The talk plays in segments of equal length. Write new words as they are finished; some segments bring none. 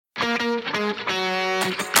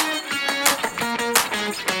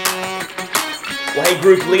Hey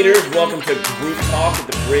group leaders, welcome to Group Talk at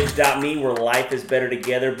thebridge.me, where life is better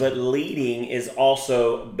together, but leading is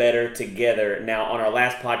also better together. Now, on our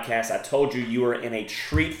last podcast, I told you were in a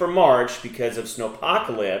treat for March because of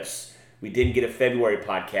Snowpocalypse. We didn't get a February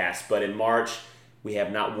podcast, but in March, we have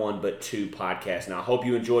not one but two podcasts. Now, I hope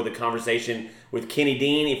you enjoyed the conversation with Kenny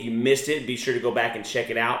Dean. If you missed it, be sure to go back and check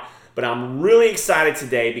it out. But I'm really excited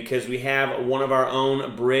today because we have one of our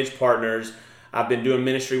own Bridge partners. I've been doing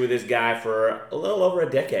ministry with this guy for a little over a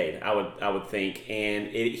decade, I would think. And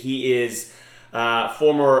he is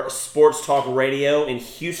former Sports Talk Radio in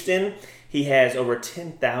Houston. He has over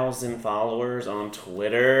 10,000 followers on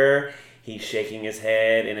Twitter. He's shaking his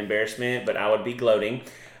head in embarrassment, but I would be gloating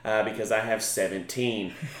because I have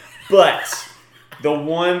 17. But the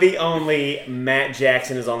one, the only, Matt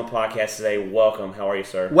Jackson is on the podcast today. Welcome. How are you,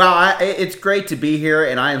 sir? Well, it's great to be here,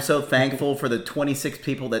 and I am so thankful for the 26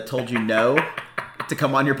 people that told you no to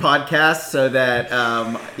come on your podcast so that,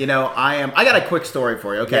 I got a quick story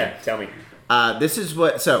for you, okay? Yeah, tell me.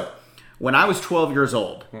 When I was 12 years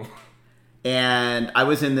old, and I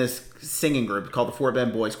was in this singing group called the Fort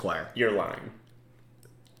Bend Boys Choir. You're lying.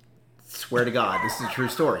 Swear to God, this is a true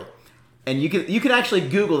story. And you can actually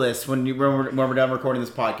Google this when we're done recording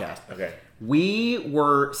this podcast. Okay. We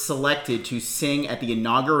were selected to sing at the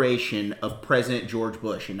inauguration of President George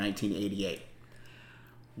Bush in 1988.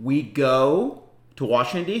 We go to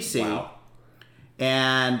Washington, D.C. Wow.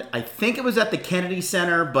 And I think it was at the Kennedy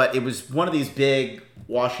Center, but it was one of these big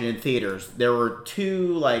Washington theaters. There were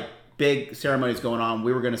two big ceremonies going on.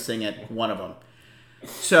 We were going to sing at one of them.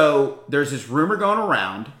 So there's this rumor going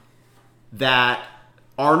around that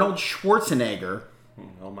Arnold Schwarzenegger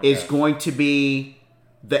is going to be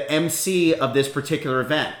the MC of this particular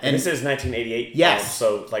event. And this is 1988? Yes.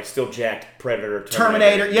 So, still jacked. Predator,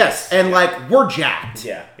 Terminator, yes. And, we're jacked.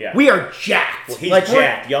 Yeah. We are jacked. Well, he's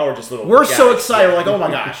jacked. Y'all are just little We're guys. so excited. We're oh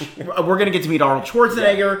my gosh. We're going to get to meet Arnold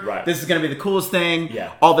Schwarzenegger. Yeah, right. This is going to be the coolest thing.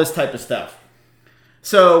 Yeah. All this type of stuff.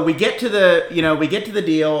 So, we get to the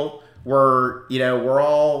deal. We're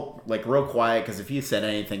all real quiet because if you said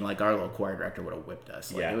anything, our little choir director would have whipped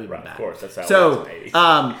us. Yeah, it would right. bad. Of course, that's how it was in the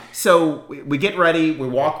 80s. So we get ready. We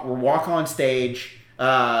walk on stage.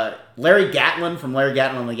 Larry Gatlin from Larry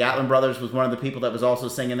Gatlin and the Gatlin Brothers was one of the people that was also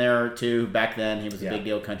singing there too. Back then, he was a big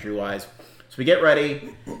deal country-wise. So we get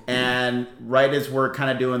ready, and right as we're kind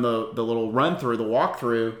of doing the little run-through, the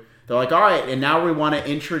walk-through, they're like, all right, and now we want to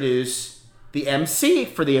introduce the MC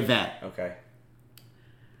for the event. Okay.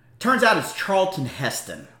 Turns out it's Charlton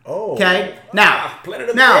Heston. Oh. Okay? Now, Planet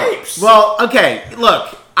of the Apes. Well, okay,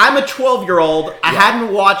 look, I'm a 12-year-old. I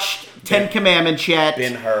hadn't watched Ten Commandments yet.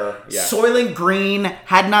 Ben-Hur. Yeah. Soylent Green,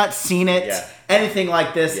 had not seen it. Yeah. Anything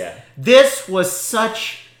like this. Yeah. This was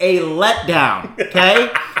such a letdown,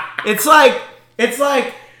 okay? It's like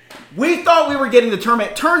we thought we were getting the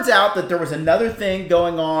tournament. It turns out that there was another thing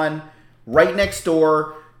going on right next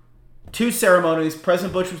door. Two ceremonies.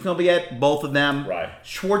 President Bush was going to be at both of them. Right.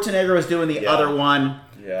 Schwarzenegger was doing the other one.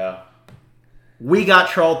 Yeah. We got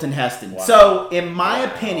Charlton Heston. Wow. So, in my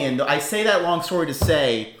opinion, I say that long story to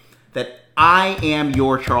say that I am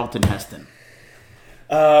your Charlton Heston.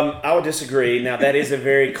 I would disagree. Now, that is a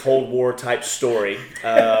very Cold War type story.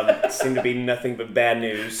 It seemed to be nothing but bad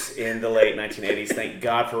news in the late 1980s. Thank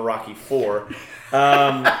God for Rocky IV.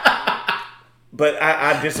 But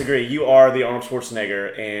I disagree. You are the Arnold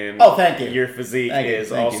Schwarzenegger, and thank you. Your physique Thank is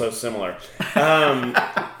you. also similar.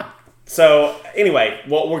 So anyway,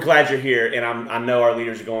 well, we're glad you're here, and I know our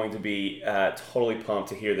leaders are going to be totally pumped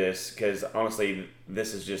to hear this because honestly,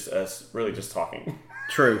 this is just us really just talking.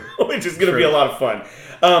 True. Which is going to be a lot of fun.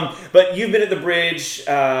 But you've been at the Bridge.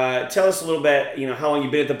 Tell us a little bit. How long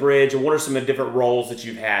you've been at the Bridge, and what are some of the different roles that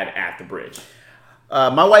you've had at the Bridge?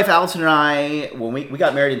 My wife Allison and I, when we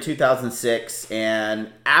got married in 2006, and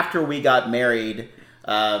after we got married,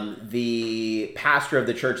 the pastor of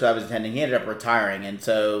the church that I was attending, he ended up retiring. And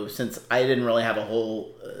so since I didn't really have a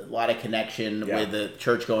whole lot of connection with the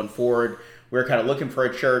church going forward, we were kind of looking for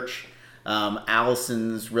a church.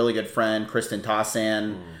 Allison's really good friend, Kristen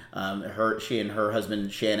Tossan, she and her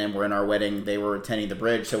husband Shannon were in our wedding. They were attending the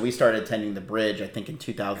Bridge. So we started attending the Bridge, I think in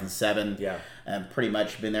 2007. Yeah. And pretty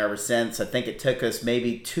much been there ever since. I think it took us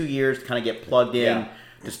maybe 2 years to kind of get plugged in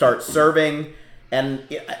to start serving. And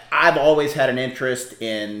I've always had an interest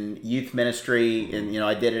in youth ministry, and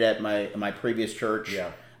I did it at my previous church.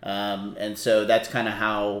 Yeah. And so that's kind of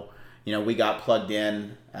how we got plugged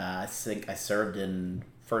in. I think I served in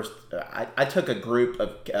first. I took a group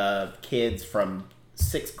of kids from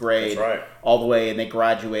 6th grade all the way, and they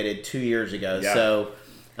graduated 2 years ago. Yeah. So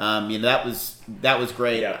that was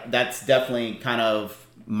great. Yeah. That's definitely kind of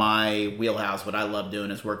my wheelhouse. What I love doing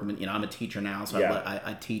is working with, I'm a teacher now, so Yeah.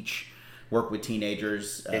 I teach, work with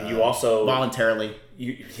teenagers. And you also voluntarily.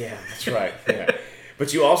 Yeah, that's right. Yeah.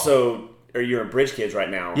 But you also you're in Bridge Kids right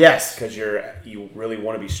now. Yes, because you really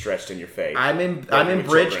want to be stretched in your faith. I'm in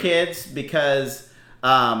Bridge Kids because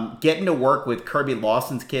getting to work with Kirby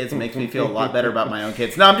Lawson's kids makes me feel a lot better about my own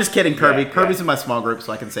kids. No, I'm just kidding, Kirby. Kirby's in my small group,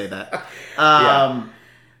 so I can say that.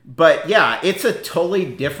 But yeah, it's a totally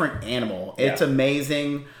different animal. It's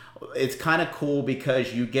amazing. It's kind of cool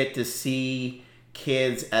because you get to see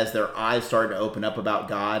kids as their eyes start to open up about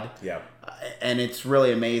God. Yeah. And it's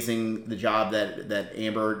really amazing the job that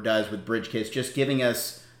Amber does with Bridge Kids, just giving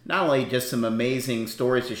us not only just some amazing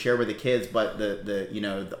stories to share with the kids, but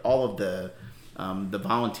all of the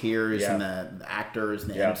volunteers and the actors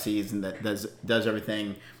and the MCs and that does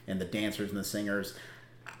everything, and the dancers and the singers.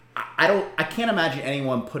 I can't imagine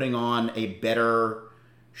anyone putting on a better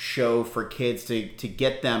show for kids to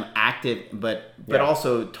get them active, but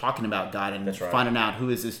also talking about God and finding out who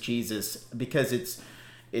is this Jesus, because it's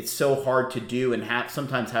so hard to do and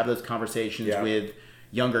sometimes have those conversations with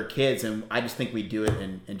younger kids, and I just think we do it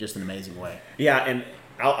in just an amazing way. Yeah, and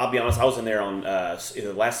I'll be honest, I was in there on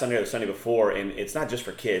either last Sunday or the Sunday before, and it's not just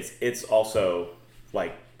for kids, it's also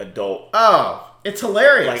like adult. Oh, it's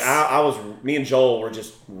hilarious. Like me and Joel were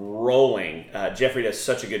just rolling. Jeffrey does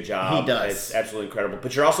such a good job. He does. It's absolutely incredible.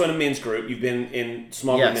 But you're also in a men's group. You've been in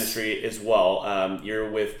small group ministry as well.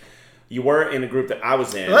 You were in a group that I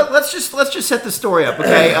was in. Let's just set the story up,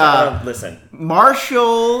 okay? Listen,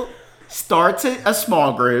 Marshall starts a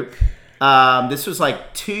small group. This was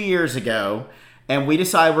like 2 years ago, and we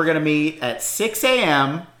decided we're going to meet at 6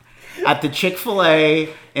 a.m. at the Chick-fil-A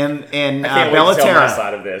in Bellaterra.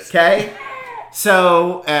 Side of this. Okay,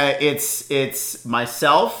 so it's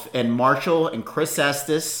myself and Marshall and Chris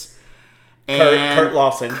Estes and Kurt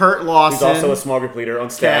Lawson. Who's also a small group leader on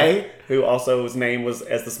staff. Okay. Who also his name was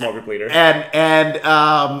as the small group leader. And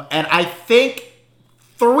I think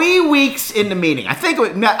 3 weeks into meeting, I think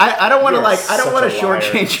I don't want to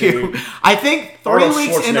shortchange you. I think 3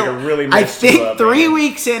 weeks into really 3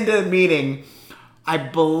 weeks into the meeting, I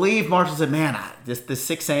believe Marshall said, "Man, the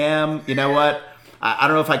 6 a.m. You know what? I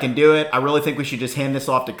don't know if I can do it. I really think we should just hand this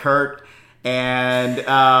off to Kurt, and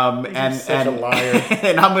such a liar.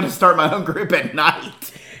 And I'm going to start my own group at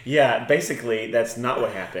night." Yeah, basically that's not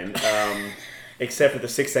what happened. Except for the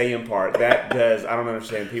 6 a.m. part. That does, I don't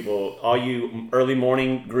understand people, all you early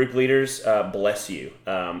morning group leaders, bless you.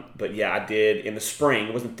 But yeah, I did in the spring.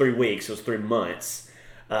 It wasn't 3 weeks, it was 3 months.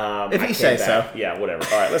 If you say so. Yeah, whatever.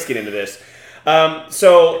 All right, let's get into this.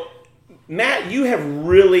 So, Matt, you have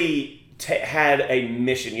really had a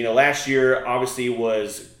mission. Last year obviously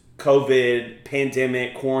was COVID,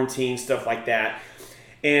 pandemic, quarantine, stuff like that.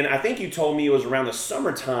 And I think you told me it was around the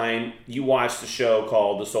summertime you watched a show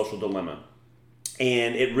called The Social Dilemma.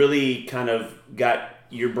 And it really kind of got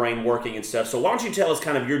your brain working and stuff. So why don't you tell us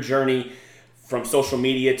kind of your journey from social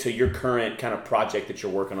media to your current kind of project that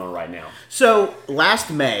you're working on right now? So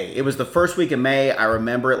last May, it was the first week of May. I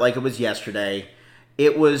remember it like it was yesterday.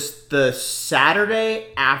 It was the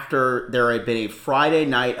Saturday after there had been a Friday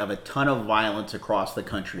night of a ton of violence across the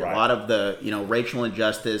country. Right. A lot of the, racial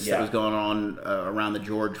injustice that was going on around the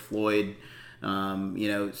George Floyd,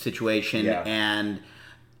 situation. Yeah. And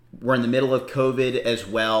we're in the middle of COVID as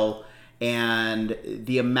well. And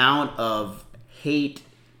the amount of hate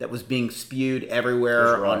that was being spewed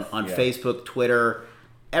everywhere on Facebook, Twitter,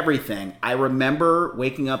 everything. I remember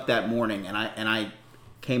waking up that morning and I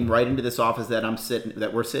came right into this office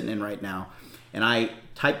that we're sitting in right now, and I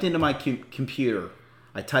typed into my computer.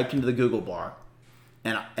 I typed into the Google bar,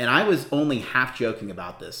 and I was only half joking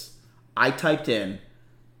about this. I typed in,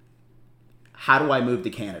 "How do I move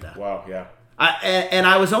to Canada?" Wow, yeah.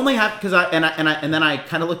 I was only half because and then I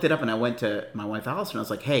kind of looked it up, and I went to my wife Allison. I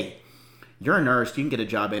was like, "Hey, you're a nurse. You can get a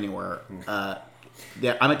job anywhere. I'm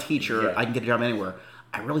a teacher. Yeah. I can get a job anywhere.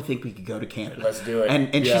 I really think we could go to Canada. Let's do it."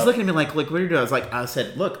 And she's looking at me like, "Look, what are you doing?" I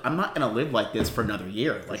said, "Look, I'm not going to live like this for another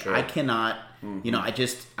year. Like, I cannot,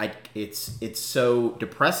 it's so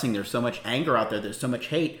depressing. There's so much anger out there. There's so much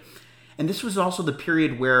hate." And this was also the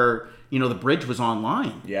period where, the bridge was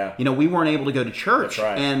online. Yeah. We weren't able to go to church.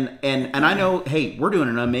 That's right. And I know, hey, we're doing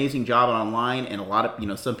an amazing job online, and a lot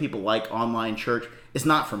of, some people like online church. It's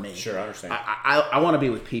not for me. Sure, I understand. I want to be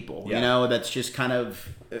with people. Yeah. That's just kind of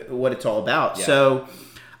what it's all about. Yeah. So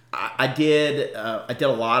I did a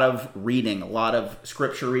lot of reading, a lot of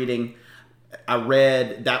scripture reading. I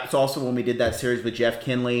read, that's also when we did that series with Jeff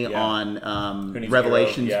Kinley on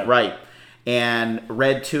Revelations, right? And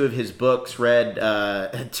read 2 of his books.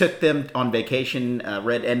 Took them on vacation.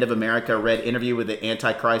 Read End of America. Read Interview with the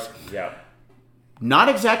Antichrist. Yeah. not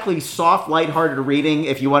exactly soft, lighthearted reading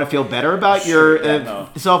if you want to feel better about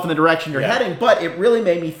yourself in the direction you're heading, but it really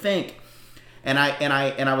made me think. And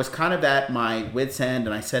I was kind of at my wit's end,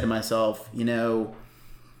 and I said to myself,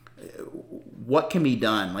 what can be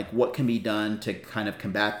done? Like, what can be done to kind of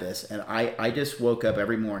combat this? And I just woke up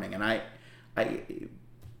every morning, and I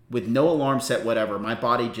with no alarm set, whatever, my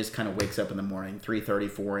body just kind of wakes up in the morning,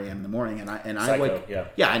 3:30, 4 a.m. in the morning, and I wake,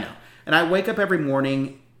 I know, and I wake up every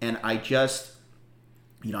morning, and I just,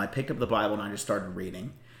 I picked up the Bible and I just started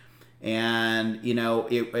reading. And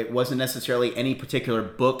it wasn't necessarily any particular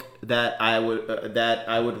book that I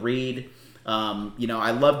would read.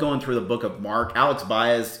 I love going through the book of Mark. Alex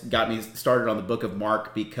Baez got me started on the book of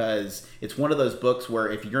Mark because it's one of those books where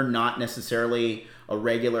if you're not necessarily a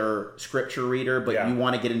regular scripture reader, but you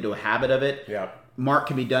want to get into a habit of it, Mark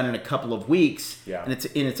can be done in a couple of weeks. And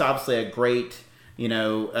it's obviously a great.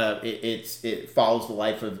 It follows the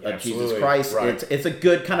life of Jesus Christ. Right. It's a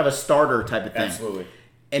good kind of a starter type of thing. Absolutely.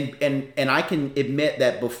 And I can admit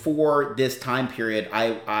that before this time period,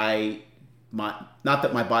 not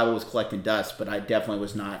that my Bible was collecting dust, but I definitely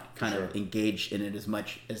was not kind of engaged in it as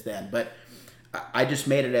much as then. But I just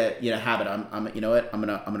made it a habit. I'm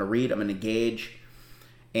gonna read. I'm gonna engage,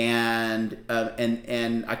 and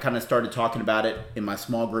I kind of started talking about it in my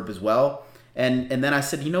small group as well. And then I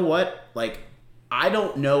said, you know what, like, I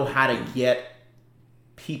don't know how to get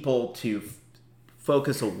people to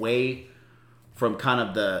focus away from kind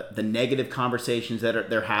of the negative conversations that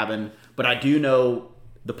they're having, but I do know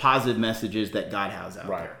the positive messages that God has out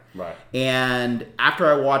there. Right. And after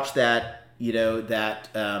I watched that,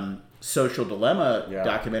 Social Dilemma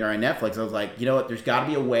documentary on Netflix, I was like, you know what? There's got to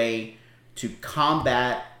be a way to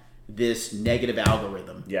combat this negative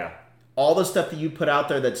algorithm. Yeah. All the stuff that you put out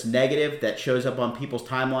there that's negative, that shows up on people's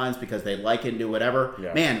timelines because they like it and do whatever.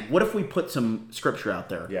 Yeah. Man, what if we put some scripture out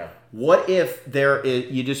there? Yeah. What if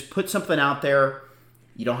you just put something out there?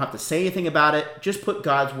 You don't have to say anything about it. Just put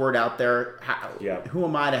God's word out there. Who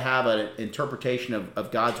am I to have an interpretation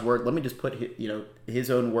of God's word? Let me just put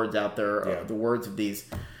His own words out there, the words of these,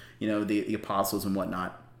 the apostles and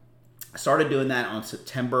whatnot. I started doing that on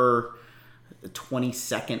September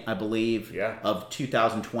 22nd, I believe, of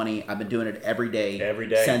 2020. I've been doing it every day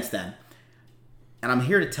since then. And I'm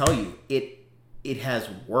here to tell you, it has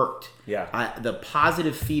worked. Yeah. The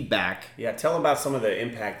positive feedback. Yeah. Tell them about some of the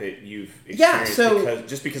impact that you've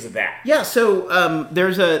experienced because of that. Yeah. So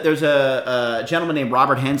there's a gentleman named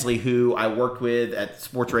Robert Hensley who I worked with at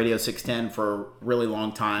Sports Radio 610 for a really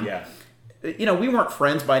long time. Yeah. We weren't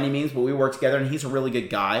friends by any means, but we worked together, and he's a really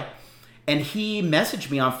good guy. And he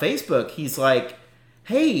messaged me on Facebook. He's like,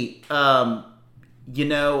 hey, I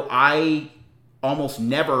almost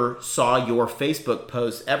never saw your Facebook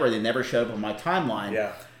posts ever. They never showed up on my timeline.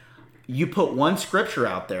 Yeah. You put one scripture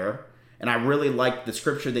out there, and I really liked the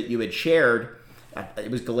scripture that you had shared.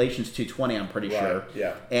 It was Galatians 2:20, I'm pretty sure.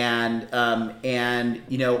 Yeah. And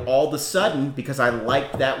all of a sudden, because I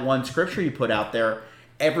liked that one scripture you put out there,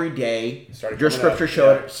 every day your scripture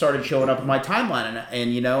started showing up on my timeline,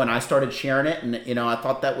 and I started sharing it, and I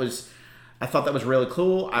thought that was really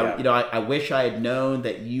cool. I wish I had known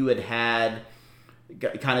that you had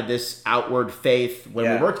kind of this outward faith when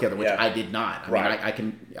we worked together, which I did not.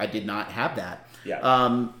 I did not have that.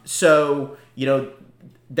 Yeah. So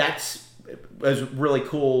that's was a really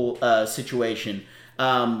cool situation.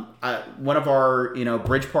 One of our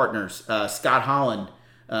bridge partners, Scott Holland.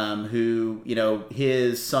 Who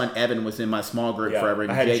his son Evan was in my small group forever.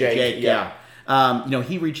 And Jake,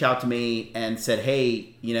 he reached out to me and said,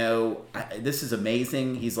 "Hey, this is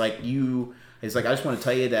amazing." He's like, I just want to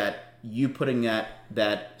tell you that you putting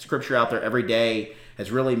that scripture out there every day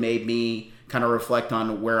has really made me kind of reflect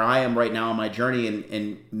on where I am right now on my journey,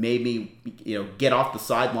 and made me get off the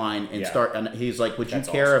sideline and start. And he's like, would you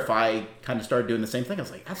care if I kind of started doing the same thing? I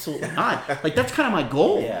was like, absolutely not. Like, that's kind of my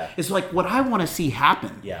goal. Yeah. It's like what I want to see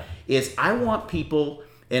happen. Yeah. Is I want people,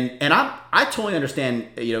 and I totally understand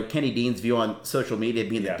Kenny Dean's view on social media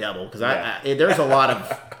being the devil, because there's a lot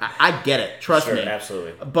of I get it. Trust me.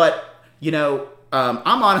 Absolutely. But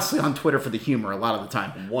I'm honestly on Twitter for the humor a lot of the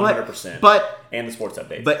time. 100%. But and the sports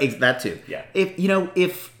updates. But that too. Yeah.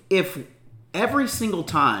 If every single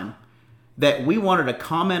time that we wanted to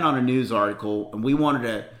comment on a news article and we wanted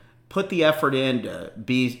to put the effort in to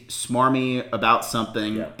be smarmy about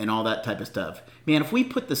something and all that type of stuff, man, if we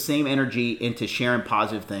put the same energy into sharing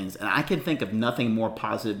positive things, and I can think of nothing more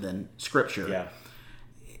positive than scripture,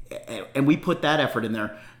 and we put that effort in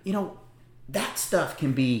there, that stuff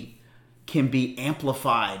can be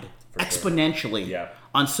amplified exponentially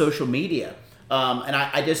on social media. And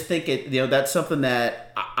I just think that's something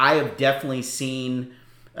that I have definitely seen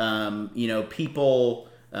people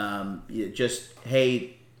just,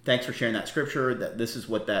 hey, thanks for sharing that scripture. That this is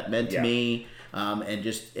what that meant to me, and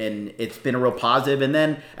it's been a real positive. And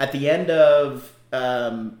then at the end of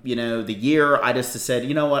the year, I just said,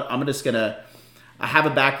 you know what, I have a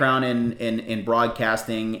background in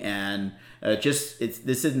broadcasting, and this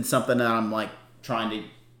isn't something that I'm like trying to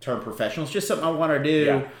turn professional. It's just something I want to do.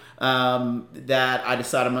 Yeah. That I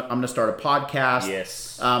decided I'm going to start a podcast.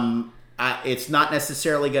 Yes. It's not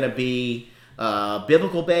necessarily going to be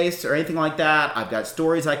biblical based or anything like that. I've got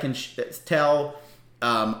stories I can tell.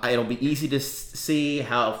 It'll be easy to see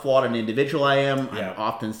how flawed an individual I am. Yeah. I'm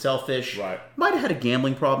often selfish. Right. Might have had a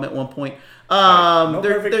gambling problem at one point. No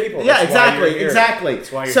perfect people. Yeah, exactly.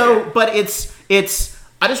 That's why you're here. But it's.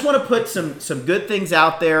 I just want to put some good things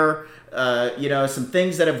out there. Some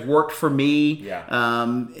things that have worked for me. Yeah.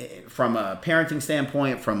 From a parenting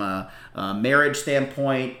standpoint, from a marriage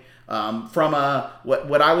standpoint. From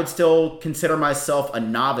what I would still consider myself a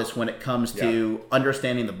novice when it comes to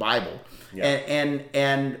understanding the Bible,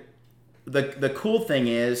 and the cool thing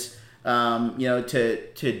is,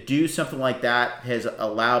 to do something like that has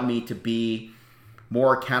allowed me to be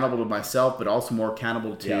more accountable to myself, but also more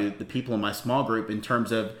accountable to the people in my small group in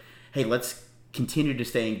terms of, hey, let's continue to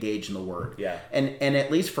stay engaged in the Word. Yeah. And at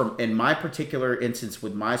least in my particular instance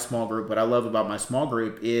with my small group, what I love about my small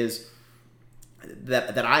group is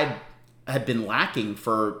that I had been lacking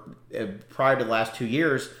for prior to the last 2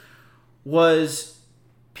 years was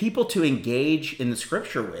people to engage in the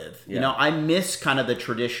Scripture with. Yeah. I miss kind of the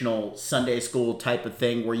traditional Sunday school type of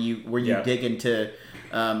thing where you dig into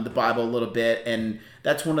the Bible a little bit, and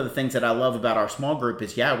that's one of the things that I love about our small group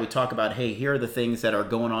is we talk about, hey, here are the things that are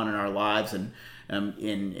going on in our lives, and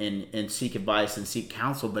seek advice and seek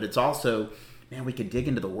counsel, but it's also, man, we can dig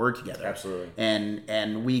into the Word together. Absolutely.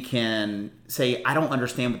 And we can say, I don't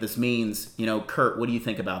understand what this means. Kurt, what do you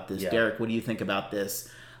think about this? Yeah. Derek, what do you think about this?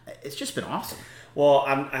 It's just been awesome. Well,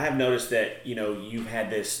 I have noticed that, you've had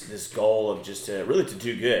this goal of just to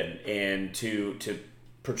do good and to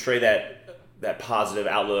portray that positive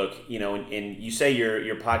outlook, and you say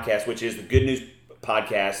your podcast, which is the Good News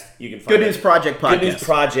Podcast. You can find Good News Project Podcast. Good News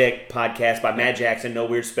Project Podcast by Matt Jackson. No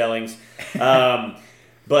weird spellings.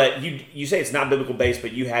 But you say it's not biblical based,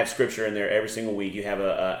 but you have scripture in there every single week. You have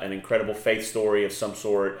an incredible faith story of some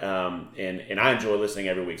sort, and I enjoy listening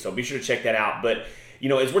every week. So be sure to check that out. But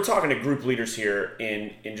as we're talking to group leaders here,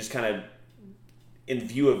 and just kind of in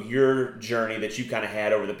view of your journey that you kind of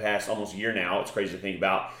had over the past almost year now, it's crazy to think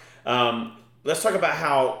about. Let's talk about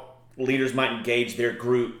how leaders might engage their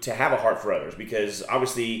group to have a heart for others, because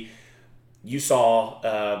obviously you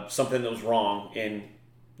saw something that was wrong, and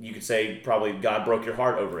you could say probably God broke your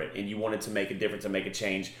heart over it, and you wanted to make a difference and make a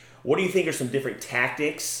change. What do you think are some different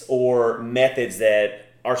tactics or methods that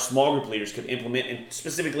our small group leaders could implement, and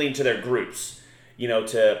specifically into their groups,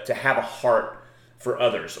 to have a heart for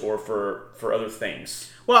others or for other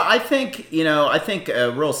things? Well, I think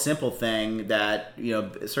a real simple thing that,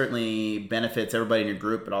 certainly benefits everybody in your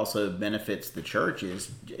group, but also benefits the church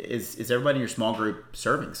is everybody in your small group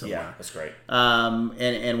serving somewhere. Yeah, that's great.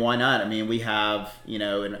 And why not? I mean, we have,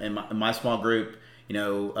 in my small group,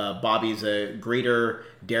 Bobby's a greeter.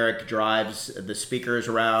 Derek drives the speakers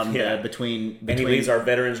around between. And he leads our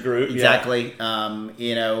veterans group. Exactly.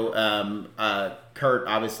 Kurt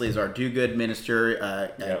obviously is our do-good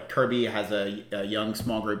minister. Kirby has a young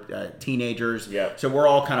small group, teenagers. Yep. So we're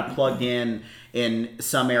all kind of plugged in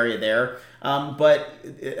some area there. But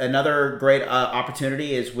another great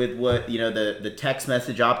opportunity is with the text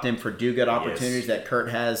message opt-in for do-good opportunities that Kurt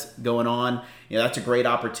has going on. That's a great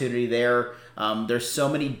opportunity there. There's so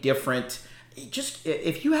many different. Just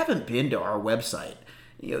if you haven't been to our website,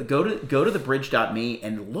 go to thebridge.me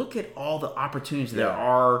and look at all the opportunities there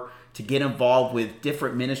are to get involved with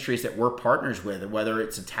different ministries that we're partners with, whether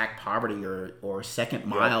it's Attack Poverty or Second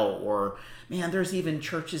Mile, or man, there's even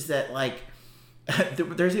churches that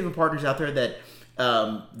there's even partners out there that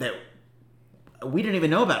we didn't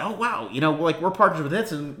even know about. Oh wow, we're partners with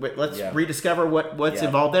this, and let's rediscover what's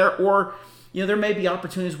involved there. Or there may be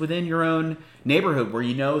opportunities within your own neighborhood where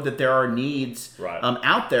that there are needs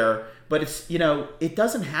out there, but it's it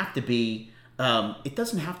doesn't have to be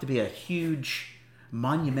a huge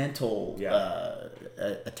monumental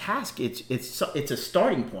a task. It's a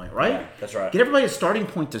starting point, right? Yeah, that's right. Get everybody a starting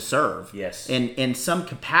point to serve. Yes. In some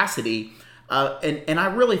capacity, and I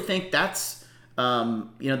really think that's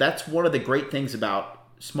that's one of the great things about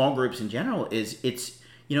small groups in general is it's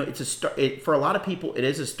for a lot of people it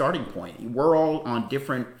is a starting point. We're all on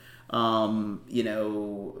different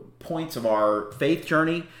points of our faith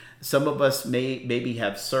journey. Some of us maybe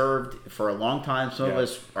have served for a long time. Some of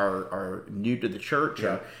us are new to the church.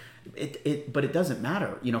 Yeah. But it doesn't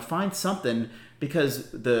matter. Find something,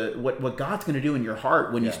 because what God's going to do in your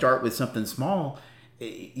heart when you start with something small,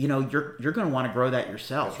 you're going to want to grow that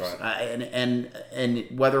yourself. That's right. And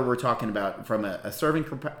whether we're talking about from a serving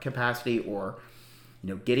capacity or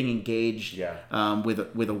getting engaged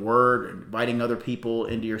with a word, inviting other people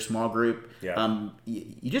into your small group.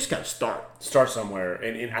 You just got to start somewhere,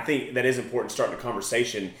 and I think that is important, starting a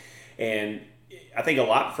conversation. And I think a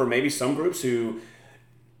lot for maybe some groups who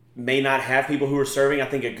may not have people who are serving, I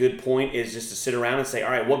think a good point is just to sit around and say,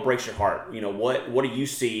 all right, what breaks your heart? What do you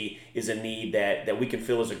see is a need that we can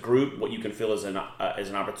fill as a group, what you can fill as an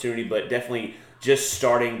opportunity, but definitely just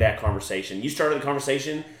starting that conversation. You started the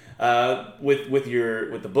conversation with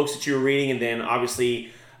the books that you were reading, and then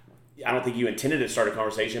obviously I don't think you intended to start a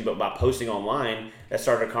conversation, but by posting online, that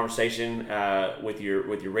started a conversation with your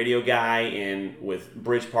radio guy and with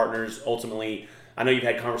Bridge Partners. Ultimately, I know you've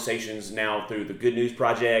had conversations now through the Good News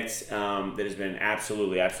Project that has been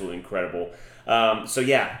absolutely incredible. So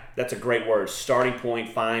yeah, that's a great word. Starting point,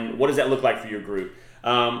 find, what does that look like for your group?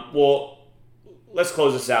 Well, let's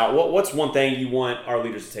close this out. What's one thing you want our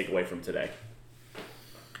leaders to take away from today?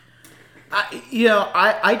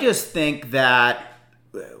 I just think that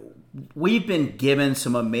we've been given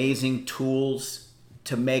some amazing tools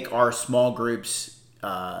to make our small groups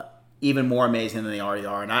even more amazing than they already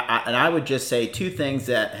are. And I would just say two things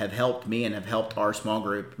that have helped me and have helped our small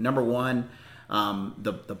group. Number one,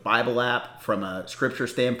 the Bible app from a scripture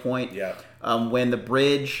standpoint. Yeah. When the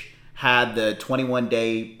Bridge had the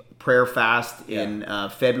 21-day prayer fast in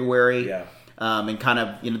February. Yeah. And kind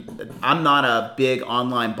of, I'm not a big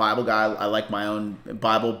online Bible guy. I like my own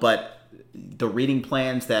Bible, but the reading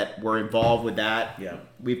plans that were involved with that,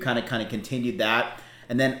 we've kind of continued that.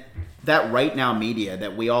 And then that Right Now media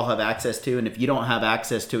that we all have access to, and if you don't have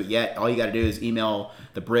access to it yet, all you got to do is email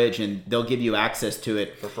the Bridge and they'll give you access to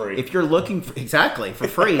it for free. If you're looking for, for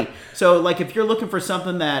free. So like if you're looking for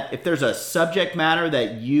something that, if there's a subject matter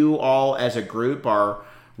that you all as a group are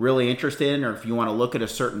really interested in, or if you want to look at a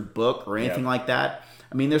certain book or anything like that,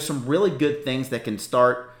 I mean, there's some really good things that can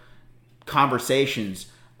start conversations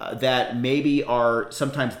that maybe are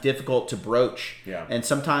sometimes difficult to broach, and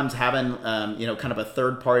sometimes having kind of a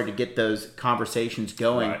third party to get those conversations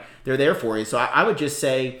going, they're there for you. So I would just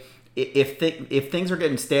say if things are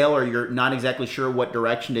getting stale or you're not exactly sure what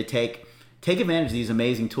direction to take advantage of these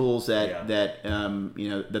amazing tools that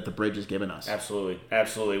the Bridge has given us.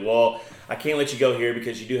 Absolutely. Well, I can't let you go here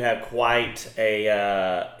because you do have quite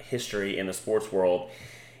a history in the sports world.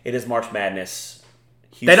 It is March Madness.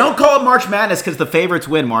 Houston. They don't call it March Madness because the favorites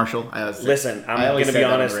win, Marshall. Listen, I'm going to be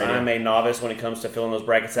honest. I'm a novice when it comes to filling those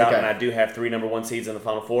brackets out, and I do have 3 number 1 seeds in the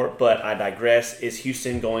Final Four, but I digress. Is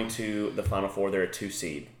Houston going to the Final Four? They're a 2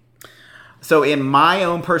 seed. So in my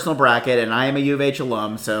own personal bracket, and I am a U of H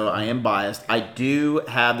alum, so I am biased, I do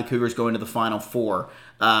have the Cougars going to the Final Four.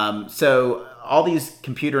 So all these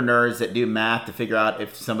computer nerds that do math to figure out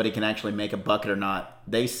if somebody can actually make a bucket or not,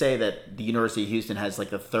 they say that the University of Houston has like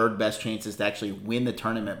the 3rd best chances to actually win the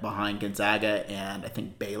tournament behind Gonzaga and I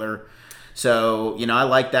think Baylor. So, I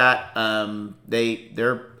like that.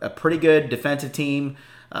 They're a pretty good defensive team.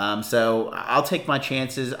 So I'll take my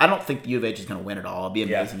chances. I don't think the U of H is going to win it all. It'd be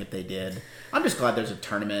amazing if they did. I'm just glad there's a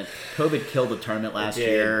tournament. COVID killed the tournament last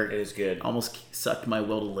year. It is good. Almost sucked my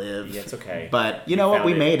will to live. Yeah, it's okay. But you know what?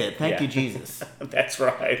 We made it. Thank you, Jesus. That's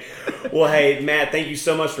right. Well, hey, Matt, thank you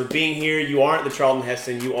so much for being here. You aren't the Charlton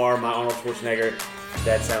Heston. You are my Arnold Schwarzenegger.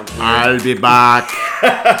 That sounds weird. I'll be back.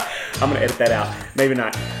 I'm going to edit that out. Maybe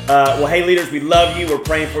not. Well, hey, leaders, we love you. We're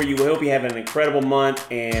praying for you. We hope you have an incredible month,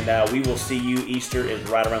 and we will see you. Easter is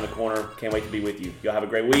right around the corner. Can't wait to be with you. Y'all have a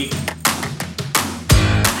great week.